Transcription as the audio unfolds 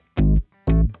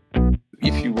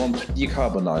want to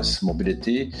decarbonize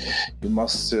mobility, you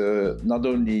must not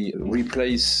only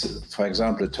replace, for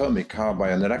example, a thermic car by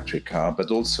an electric car, but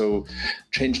also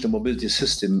change the mobility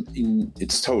system in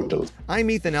its total. I'm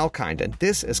Ethan Elkind, and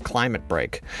this is Climate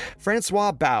Break.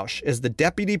 Francois Bausch is the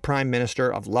Deputy Prime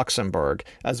Minister of Luxembourg,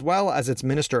 as well as its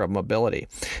Minister of Mobility.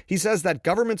 He says that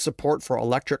government support for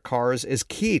electric cars is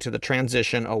key to the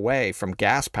transition away from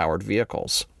gas-powered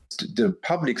vehicles. The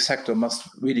public sector must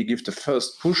really give the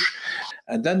first push,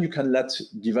 and then you can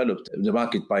develop the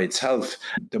market by itself.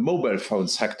 The mobile phone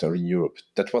sector in Europe,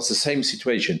 that was the same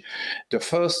situation. The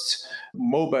first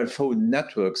mobile phone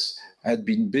networks had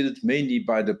been built mainly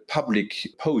by the public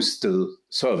postal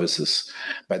services.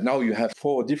 But now you have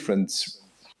 4 different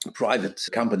private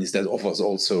companies that offers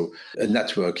also a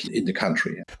network in the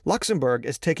country. Luxembourg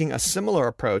is taking a similar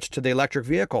approach to the electric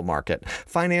vehicle market,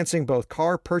 financing both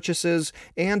car purchases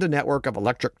and a network of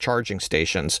electric charging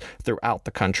stations throughout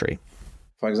the country.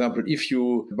 For example, if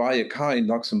you buy a car in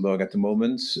Luxembourg at the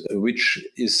moment, which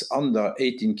is under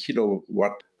 18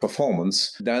 kilowatt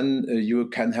performance, then you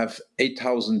can have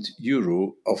 8,000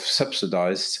 euro of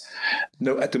subsidized.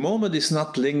 No, at the moment it's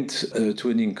not linked to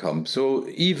an income. So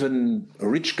even a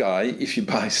rich guy, if he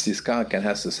buys this car, can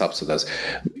have the subsidies.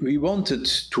 We wanted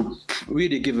to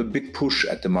really give a big push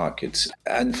at the market.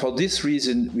 And for this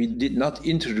reason, we did not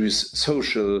introduce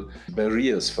social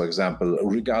barriers, for example,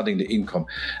 regarding the income.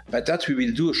 But that we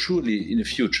will do surely in the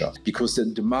future, because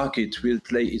then the market will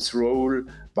play its role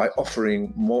by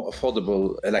offering more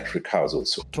affordable electric cars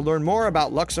also. To learn more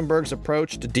about Luxembourg's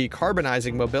approach to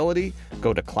decarbonizing mobility,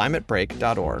 go to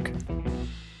climatebreak.org.